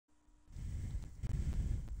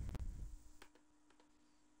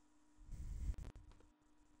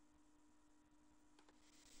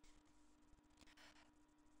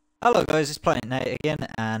Hello guys, it's Planet Nate again,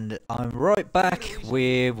 and I'm right back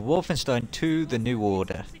with Wolfenstein II: The New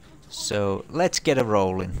Order. So let's get a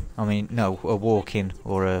rolling. I mean, no, a walking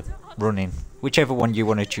or a running, whichever one you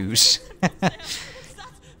want to choose. Can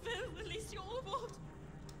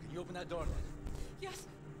you open that door then? Yes.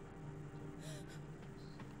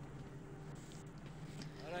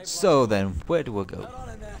 Alright, So then, where do I go? Not on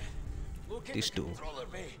in there. Locate This the door. controller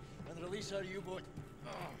bay and release our U-boat.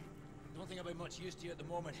 Don't think I'll be much use to you at the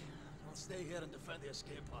moment. I'll stay here and defend the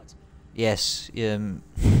escape pods. Yes,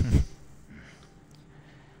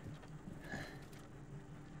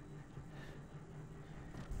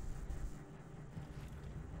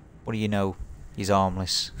 what do you know? He's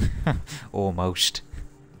harmless. Almost.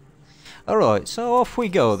 Alright, so off we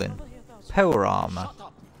go then. Power armor.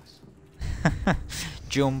 Shut up.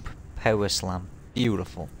 Jump, power slam.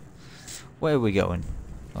 Beautiful. Where are we going?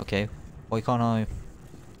 Okay, why can't I...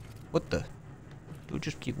 What the? Do I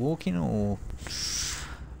just keep walking or...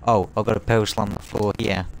 Oh, I've got to power slam the floor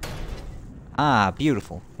here. Ah,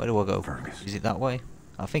 beautiful. Where do I go? Fergus. Is it that way?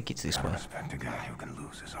 I think it's this Gotta way. respect a guy who can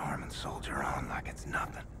lose his arm and soldier on like it's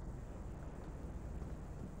nothing.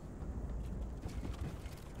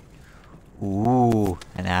 Ooh,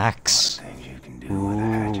 an A lot of axe. things you can do with a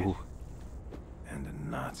hatchet. Ooh, And a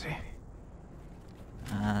Nazi.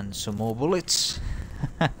 and some more bullets.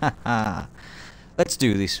 Let's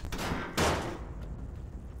do this.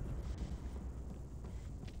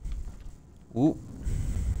 Ooh.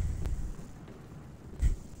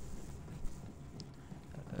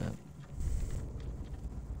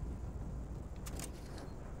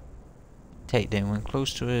 Take them when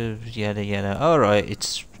close to a yada yada. Alright,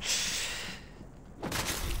 it's...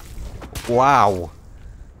 Wow.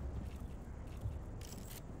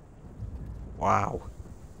 Wow.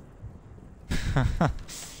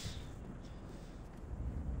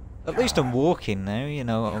 At least I'm walking now, you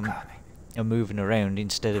know, You got me. I'm moving around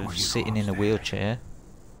instead Before of you sitting go in a upstairs. wheelchair.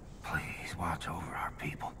 Please watch over our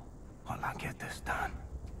people while I get this done.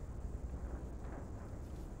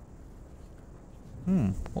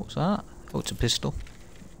 What's that? Oh, it's a pistol.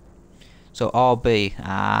 So RB,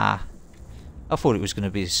 I thought it was going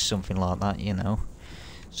to be something like that, you know.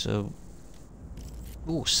 So,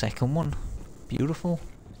 oh, second one, beautiful.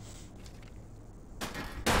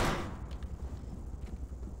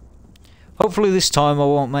 Hopefully this time I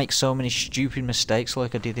won't make so many stupid mistakes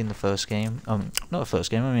like I did in the first game. Not the first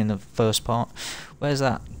game, I mean the first part. Where's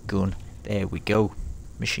that gun? There we go.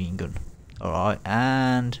 Machine gun. Alright,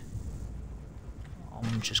 and...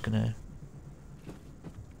 I'm just gonna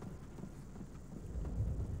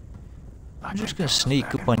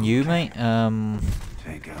sneak up on you, mate.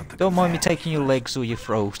 Take out the Don't mind me command taking your first. legs or your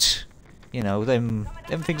throat. You know, them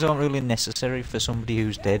things aren't really necessary for somebody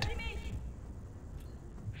who's dead.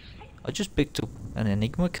 I just picked up an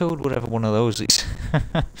Enigma code, whatever one of those is.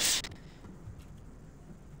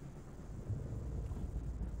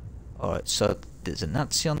 Alright, so there's a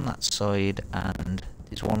Nazi on that side, and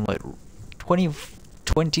there's one like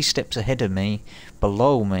 20 steps ahead of me,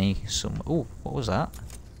 below me, some... Oh, what was that?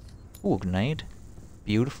 Oh, a grenade.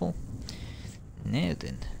 Beautiful. Now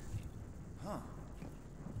then. Huh.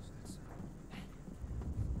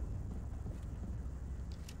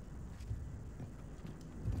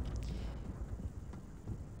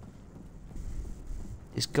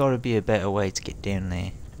 There's gotta be a better way to get down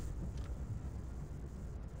there.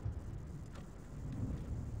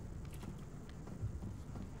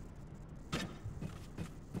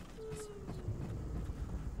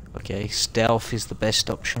 Okay, stealth is the best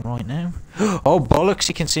option right now. Oh bollocks,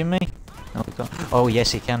 he can see me. No, he can't. Oh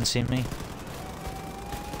yes, he can see me.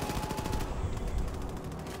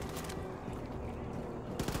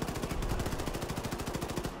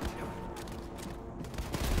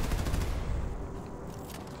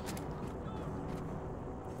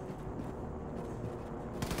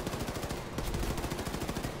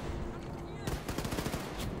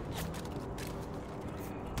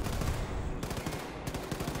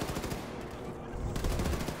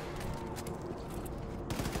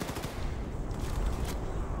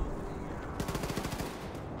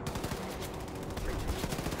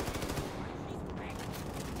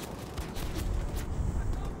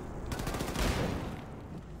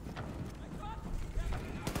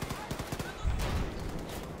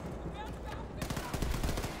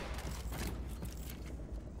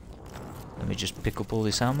 Let me just pick up all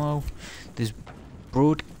this ammo. There's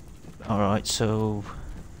broad... Alright, so...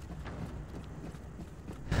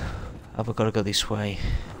 Have I got to go this way?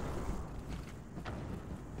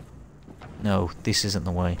 No, this isn't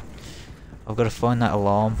the way. I've got to find that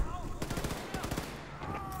alarm.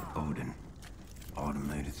 Odin.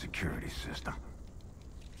 Automated security system.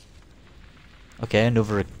 Okay,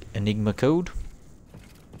 another Enigma code.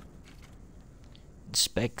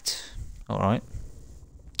 Inspect. Alright.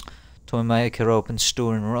 Toy maker opens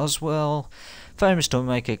store in Roswell. Famous toy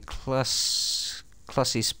maker Classy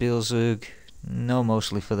Spielzug, known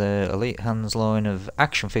mostly for their Elite Hands line of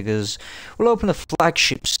action figures, will open a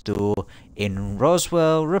flagship store in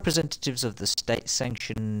Roswell. Representatives of the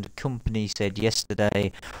state-sanctioned company said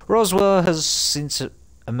yesterday. Roswell has, since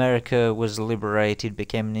America was liberated,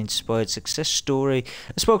 became an inspired success story.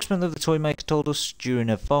 A spokesman of the toy maker told us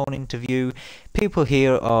during a phone interview, people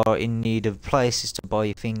here are in need of places to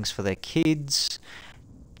buy things for their kids.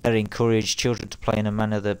 They encourage children to play in a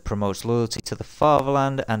manner that promotes loyalty to the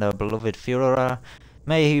fatherland and our beloved Führer.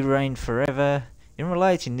 May he reign forever. In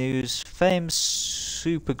related news, famous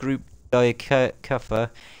supergroup Die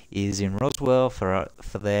Kaffer is in Roswell for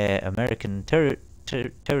their American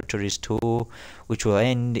Territories tour, which will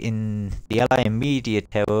end in the LA Media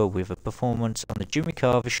Tower with a performance on the Jimmy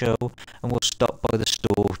Carver Show, and will stop by the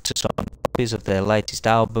store to sign copies of their latest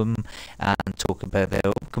album and talk about their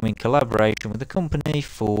upcoming collaboration with the company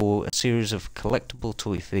for a series of collectible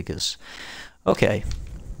toy figures. Okay,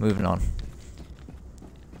 moving on.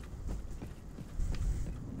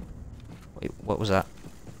 Wait, what was that?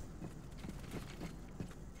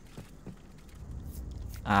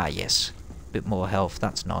 Ah, yes. Bit more health,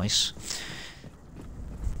 that's nice.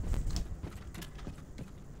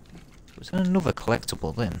 Was there another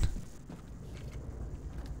collectible then?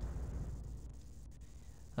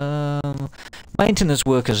 Maintenance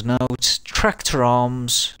workers note, tractor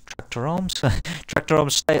arms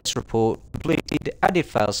status report completed, added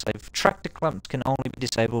failsafe, tractor clamps can only be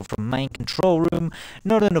disabled from main control room,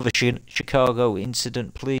 not another Chicago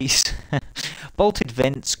incident please. Bolted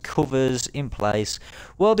vents, covers in place,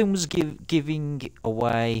 welding was giving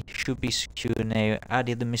away, should be secure now,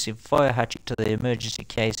 added the missing fire hatchet to the emergency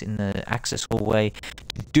case in the access hallway,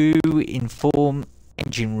 do inform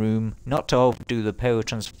engine room not to overdo the power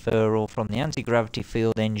transfer from the anti-gravity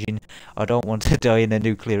field engine. I don't want to die in a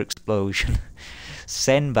nuclear explosion.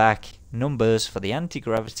 Send back numbers for the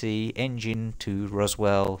anti-gravity engine to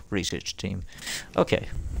Roswell research team. Okay.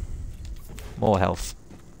 More health.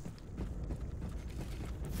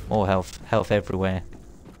 More health. Health everywhere.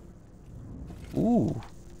 Ooh.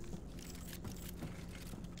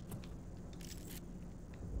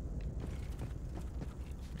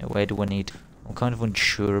 Now where do I need... I'm kind of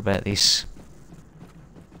unsure about this.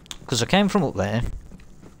 Because I came from up there.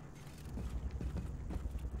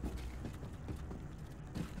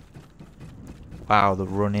 Wow, the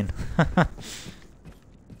running.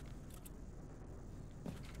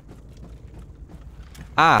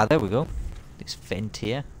 Ah, there we go. This vent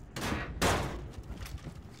here.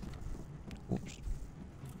 Oops.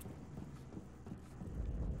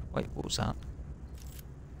 Wait, what was that?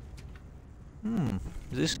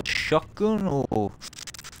 Is this a shotgun or...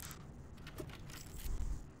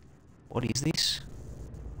 What is this?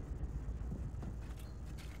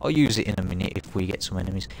 I'll use it in a minute if we get some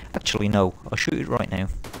enemies. Actually, no. I'll shoot it right now.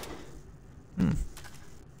 No,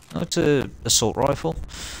 it's a assault rifle.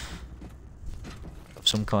 Of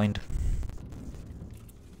some kind.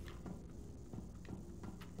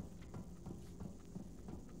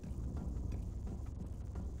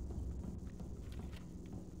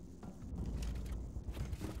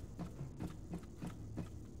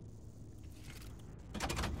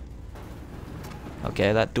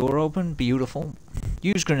 Okay, that door open, beautiful.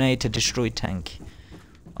 Use grenade to destroy tank.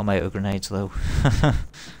 I'm out of grenades though.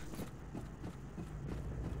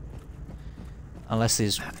 Unless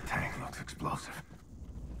there's... That tank looks explosive.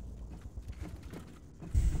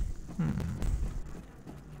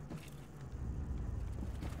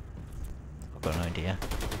 I've got an idea.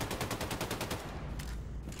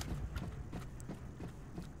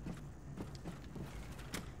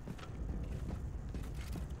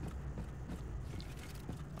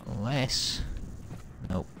 Unless...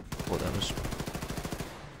 Nope. What that was...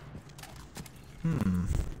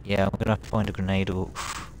 Yeah, I'm gonna have to find a grenade or...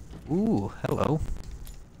 Ooh, hello.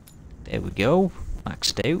 There we go.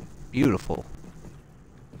 Maxed out. Beautiful.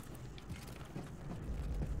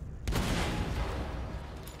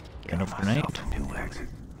 Get enough grenade.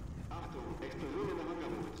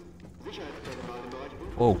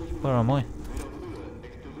 Whoa, where am I?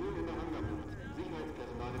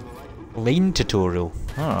 Lean tutorial.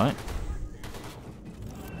 Alright.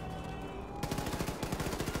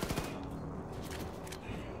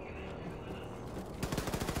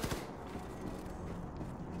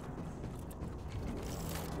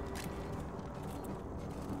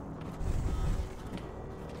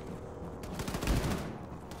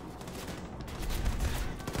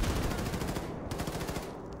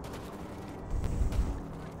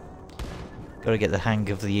 Gotta get the hang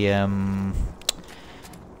of the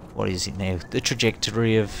what is it now? The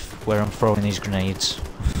trajectory of where I'm throwing these grenades.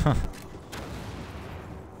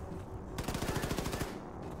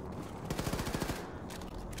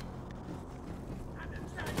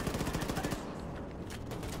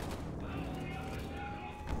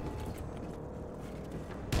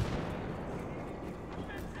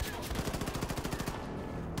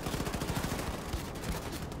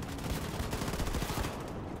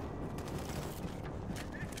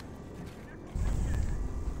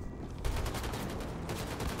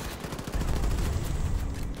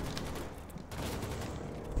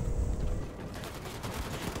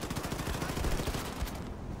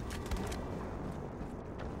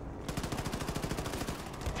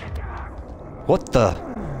 What the?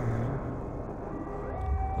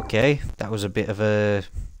 Okay, that was a bit of a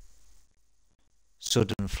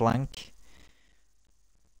sudden flank.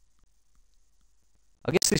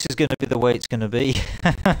 I guess this is going to be the way it's going to be.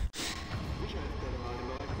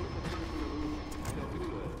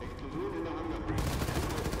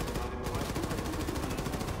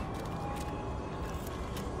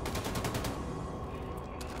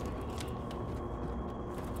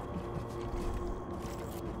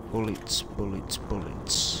 Bullets, bullets,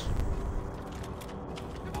 bullets.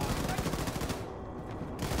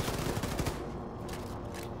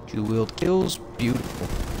 Dual-wield kills, beautiful.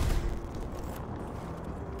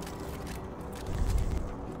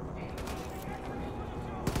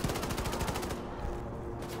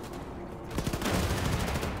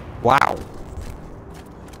 Wow.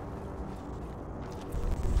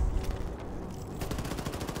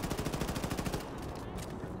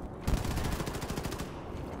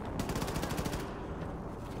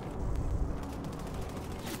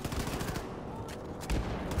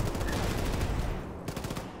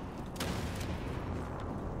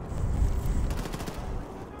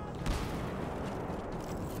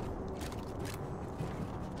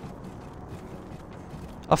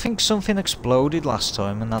 I think something exploded last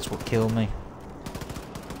time and that's what killed me.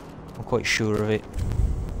 I'm quite sure of it.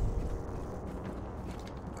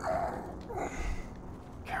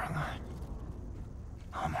 Caroline,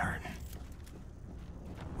 I'm hurting.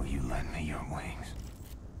 Will you lend me your wings?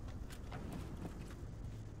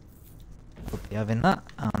 We'll be having that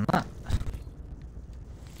and that.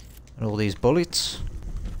 And all these bullets.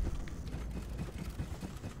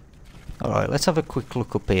 Alright, let's have a quick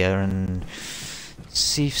look up here and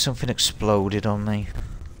see if something exploded on me.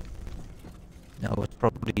 No, it's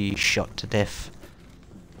probably shot to death.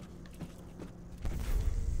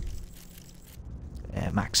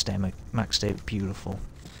 Yeah, maxed out, beautiful.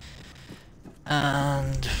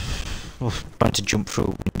 And trying to jump through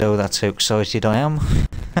a window, that's how excited I am.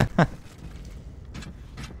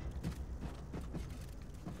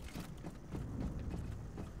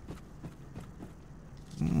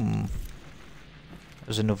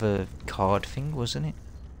 Was another card thing, wasn't it?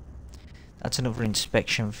 That's another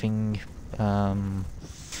inspection thing. I'm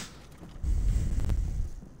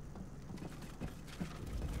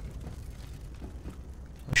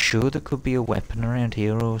sure there could be a weapon around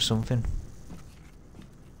here or something.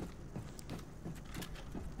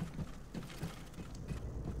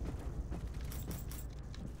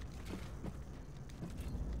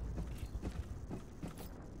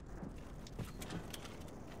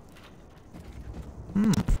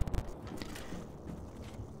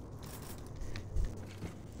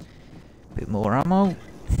 Bit more ammo.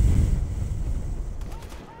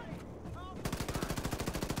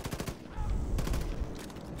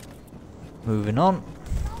 Moving on.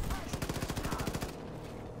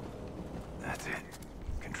 That's it.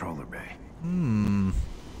 Controller bay.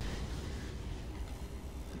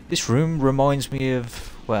 This room reminds me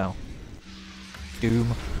of, well,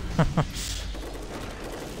 Doom.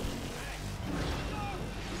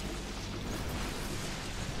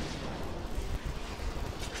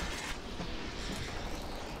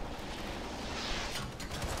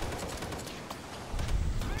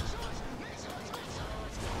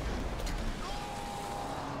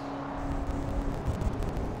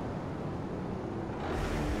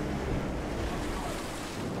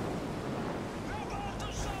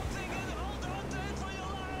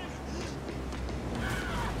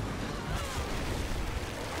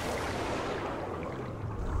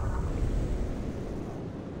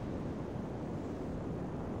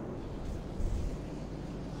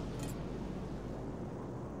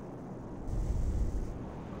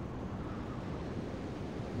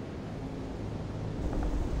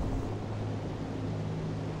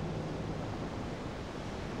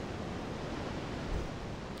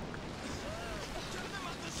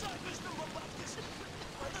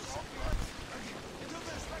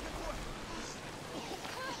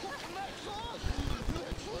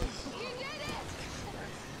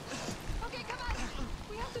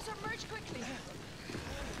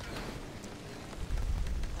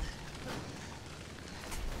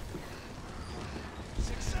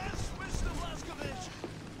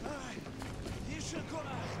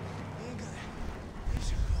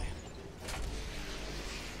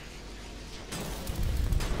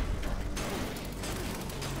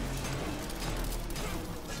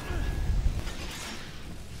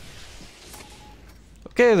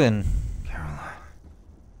 Okay then. Caroline,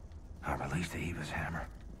 I released Eva's hammer,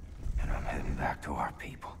 and I'm heading back to our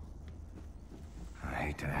people. I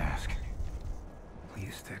hate to ask. Will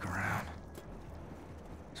you stick around?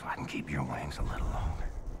 So I can keep your wings a little longer.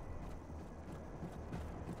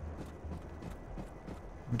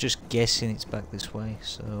 I'm just guessing it's back this way,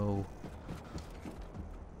 so...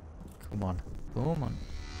 Come on. Come on.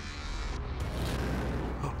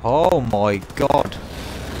 Oh my god!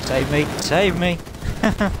 Save me! Save me!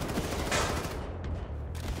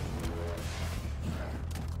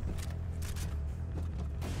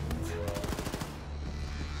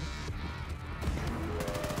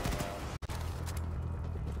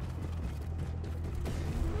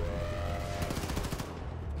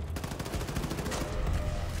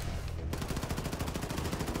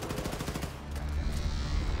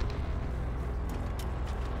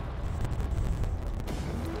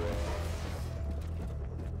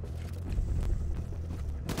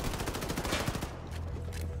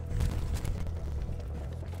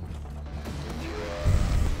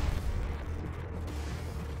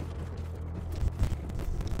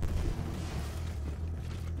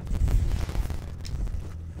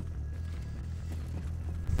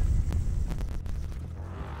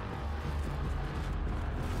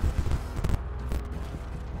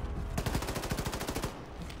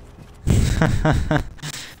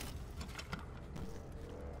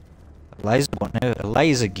 Laser what now? A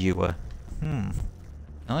laser viewer.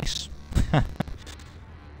 Nice.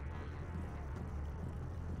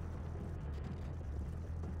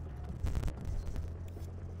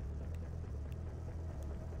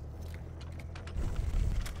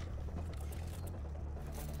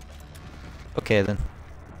 Okay then.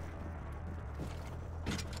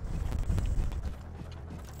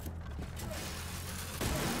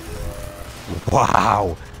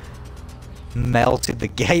 Wow! Melted the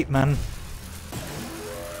gate, man.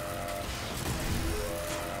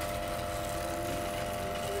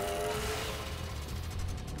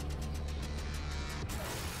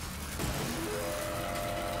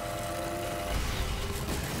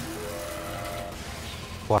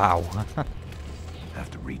 Wow. Have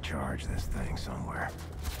to recharge this thing somewhere.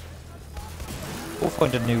 We'll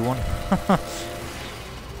find a new one.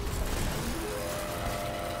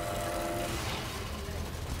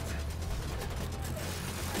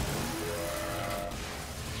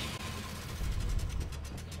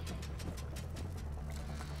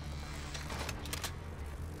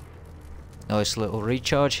 Nice little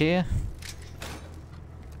recharge here.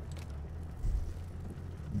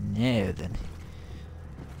 Now then.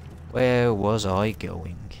 Where was I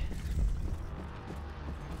going?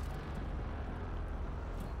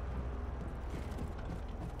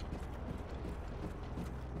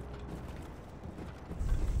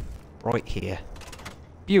 Right here.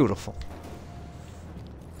 Beautiful.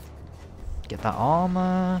 Get that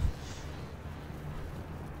armor.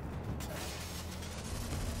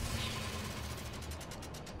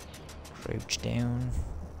 Crouch down.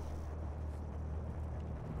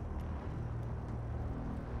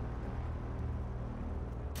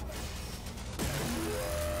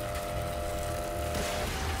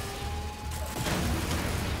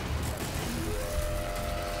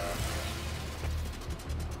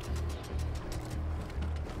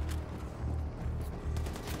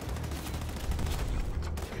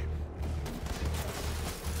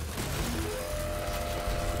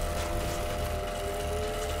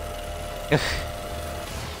 Ugh.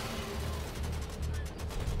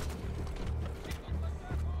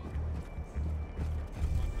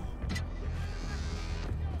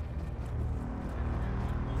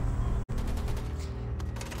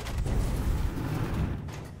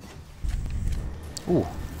 Ooh,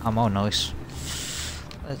 ammo, nice.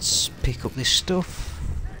 Let's pick up this stuff.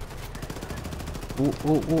 Ooh,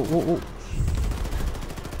 ooh, ooh, ooh, ooh.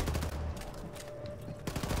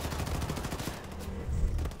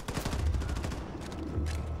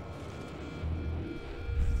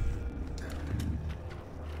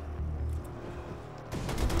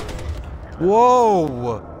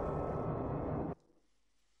 Whoa!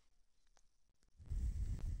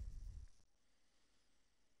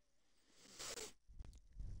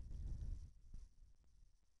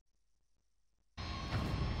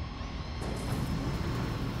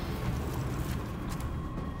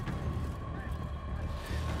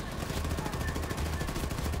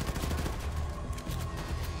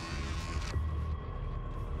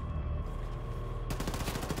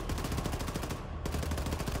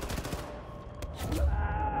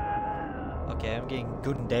 Okay, I'm getting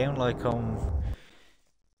gunned down like I'm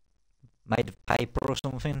made of paper or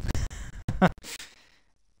something.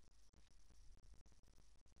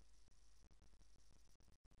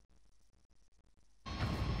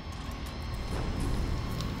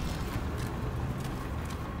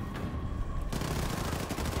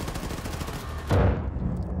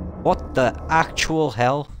 What the actual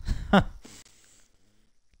hell?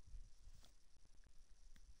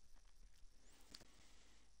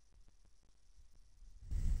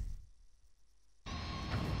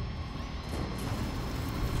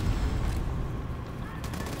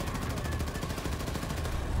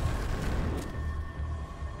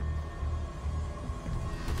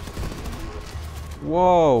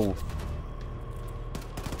 Whoa!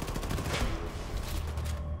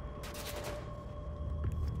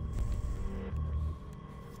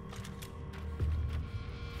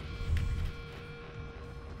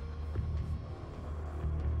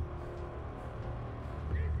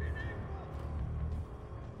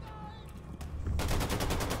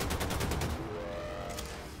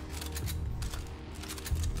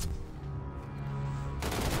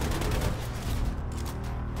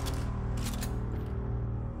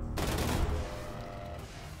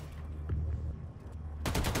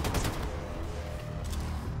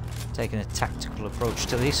 Taking a tactical approach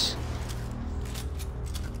to this.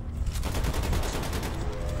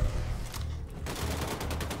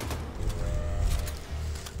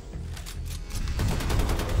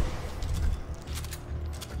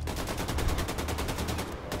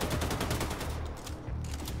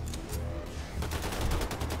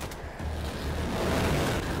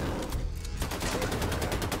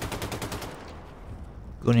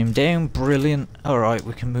 Gun him down, brilliant. Alright,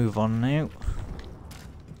 we can move on now.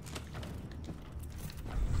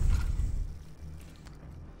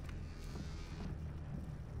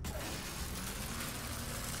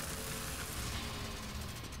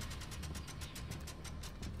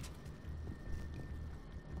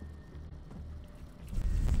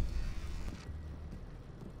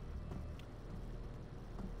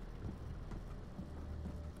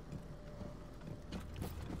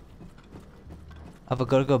 Have I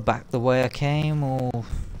got to go back the way I came, or...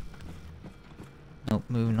 Nope,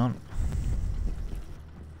 moving on.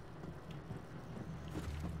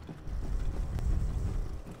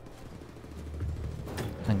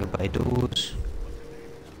 And goodbye doors.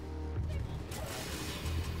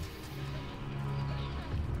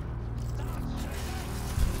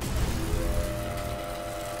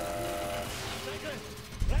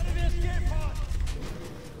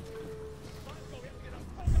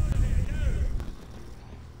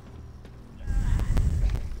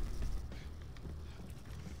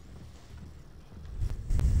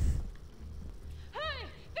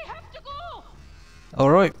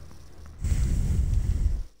 Alright.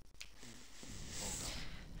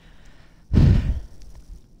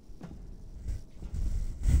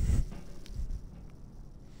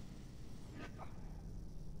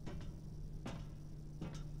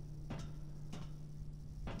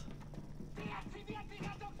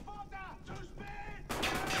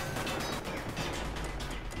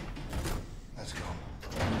 Let's go.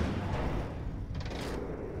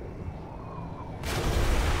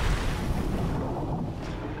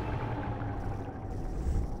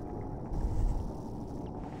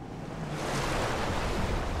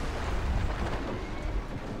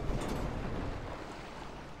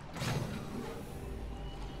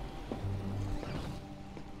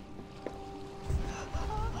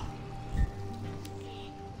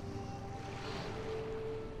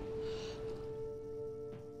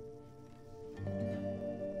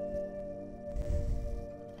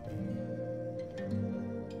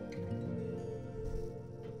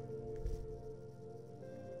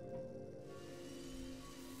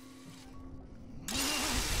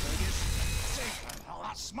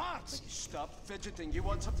 Smart! Stop fidgeting. You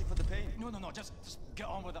want something for the pain? No, just get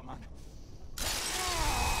on with it, man.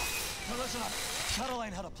 Now listen up.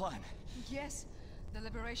 Caroline had a plan. Yes, the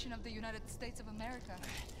liberation of the United States of America.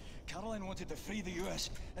 Caroline wanted to free the US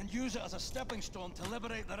and use it as a stepping stone to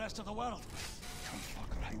liberate the rest of the world. Come fuck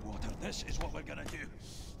or high water, this is what we're gonna do.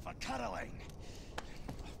 For Caroline.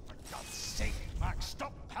 For God's sake, Max,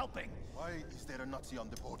 stop helping. Why is there a Nazi on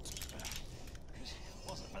the boat? If it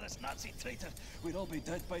wasn't for this Nazi traitor, we'd all be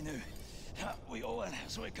dead by now. We owe her,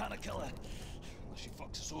 so we can't kill her. Unless she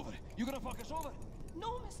fucks us over. You gonna fuck us over?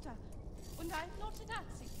 No, mister. And I'm not a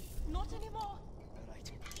Nazi. Not anymore.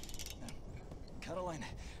 Right. Now, Caroline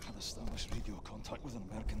had established radio contact with an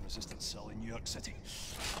American resistance cell in New York City.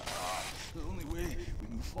 The only way we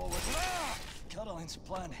move forward... Caroline's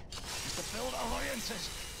plan is to build alliances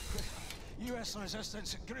with US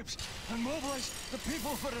resistance groups and mobilize the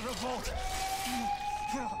people for a revolt.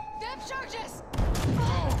 Depth charges!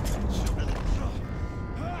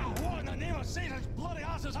 What in the name of Satan's bloody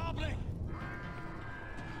ass is happening?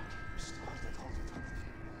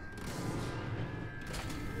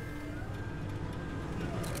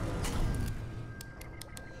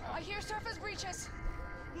 I hear surface breaches.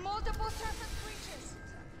 multiple surface breaches.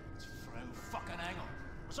 It's Frau fucking Engel.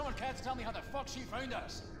 Will someone care to tell me how the fuck she found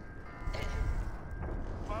us?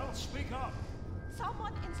 Well, speak up.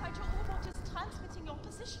 Someone inside your U-boat is transmitting your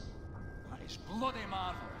position. That is bloody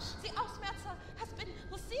marvelous. The Ausmerzer has been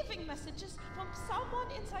receiving messages from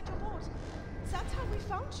someone inside your boat. That's how we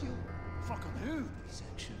found you. Fucking who?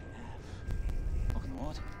 Section F. Fucking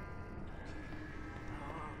what?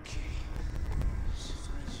 Okay.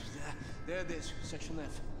 There it is, Section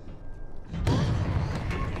F.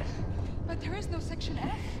 But there is no Section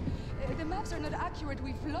F. The maps are not accurate.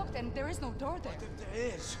 We've looked and there is no door there. But there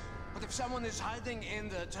is. But if someone is hiding in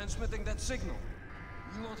there, transmitting that signal.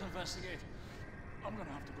 You lot investigate. I'm gonna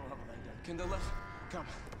have to go have a lie down. Kinderlich, come.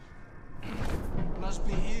 Must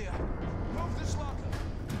be here. Move this locker.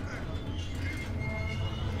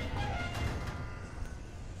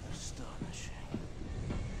 Astonishing.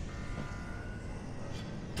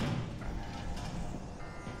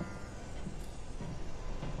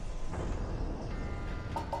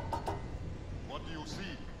 What do you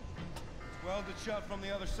see? Welded shut from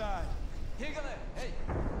the other side. Hegele, hey!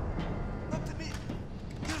 Look to me!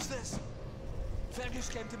 Use this! Fergus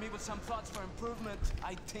came to me with some thoughts for improvement.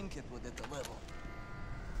 I tinkered with it a little.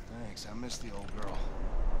 Thanks, I miss the old girl.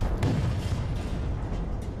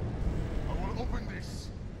 I will open this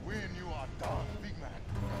when you are done, big man.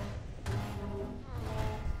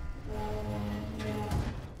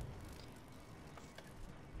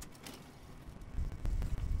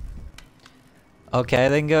 Okay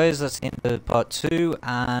then guys, that's the end of part 2,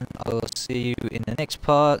 and I'll see you in the next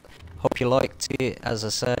part. Hope you liked it. As I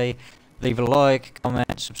say, leave a like,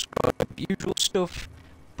 comment, subscribe, usual stuff,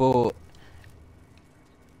 but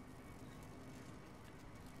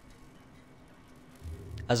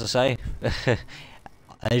as I say,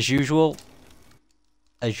 as usual,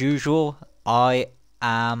 I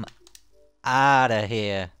am out of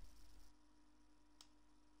here.